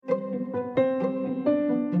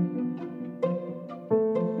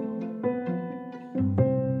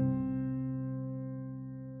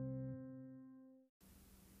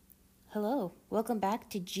Welcome back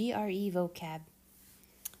to GRE Vocab.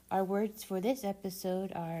 Our words for this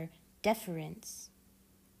episode are deference,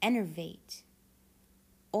 enervate,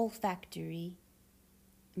 olfactory,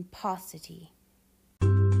 and paucity.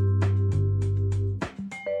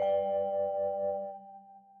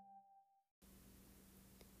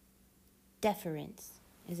 Deference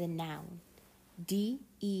is a noun.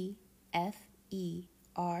 D-E-F-E-R-E-N-C-E.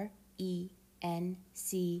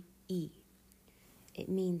 It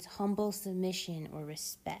means humble submission or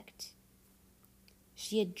respect.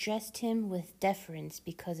 She addressed him with deference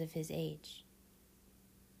because of his age.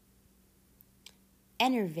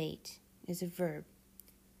 Enervate is a verb.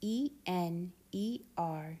 E-N-E-R-V-A-T-E.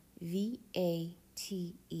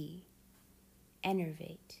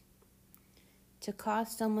 Enervate. To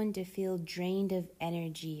cause someone to feel drained of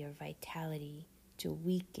energy or vitality, to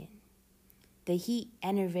weaken. The heat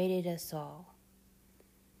enervated us all.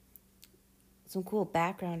 Some cool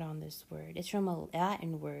background on this word. It's from a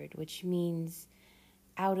Latin word, which means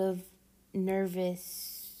out of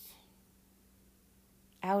nervous.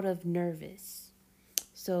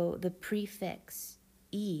 So the prefix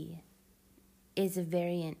E is a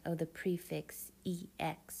variant of the prefix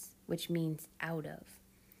EX, which means out of.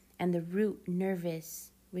 And the root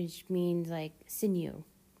nervous, which means like sinew.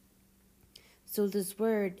 So this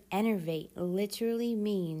word enervate literally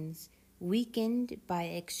means weakened by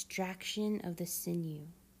extraction of the sinew.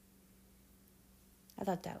 I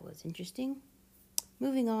thought that was interesting.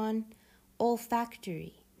 Moving on,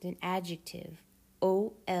 olfactory is an adjective.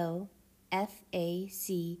 O-L-F-A-C-T-O-R-Y.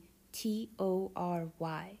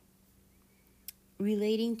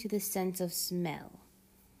 Relating to the sense of smell.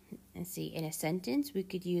 And see, in a sentence, we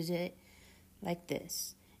could use it like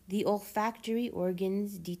this. The olfactory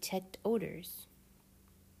organs detect odors.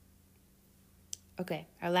 Okay,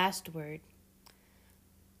 our last word.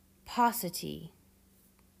 Paucity.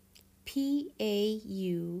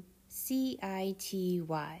 P-A-U-C-I-T-Y.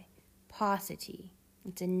 Paucity.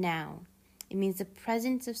 It's a noun. It means the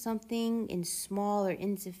presence of something in small or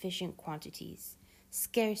insufficient quantities.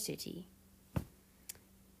 Scarcity.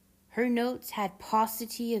 Her notes had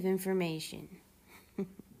paucity of information. All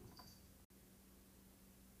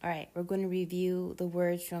right, we're going to review the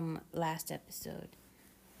words from last episode.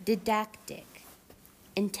 Didactic.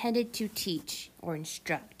 Intended to teach or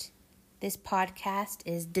instruct. This podcast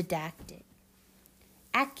is didactic.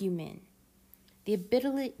 Acumen. The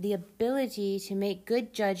ability to make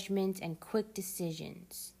good judgments and quick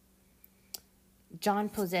decisions. John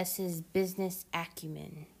possesses business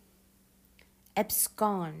acumen.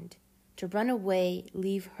 Abscond. To run away,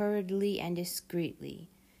 leave hurriedly and discreetly.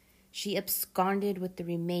 She absconded with the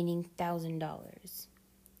remaining $1,000.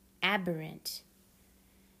 Aberrant.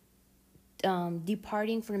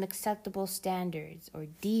 Departing from acceptable standards or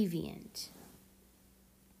deviant.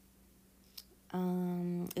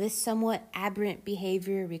 This somewhat aberrant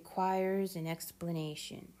behavior requires an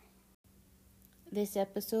explanation. This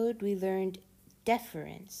episode we learned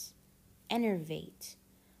deference, enervate,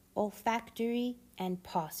 olfactory, and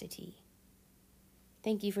paucity.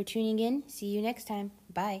 Thank you for tuning in. See you next time.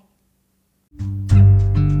 Bye.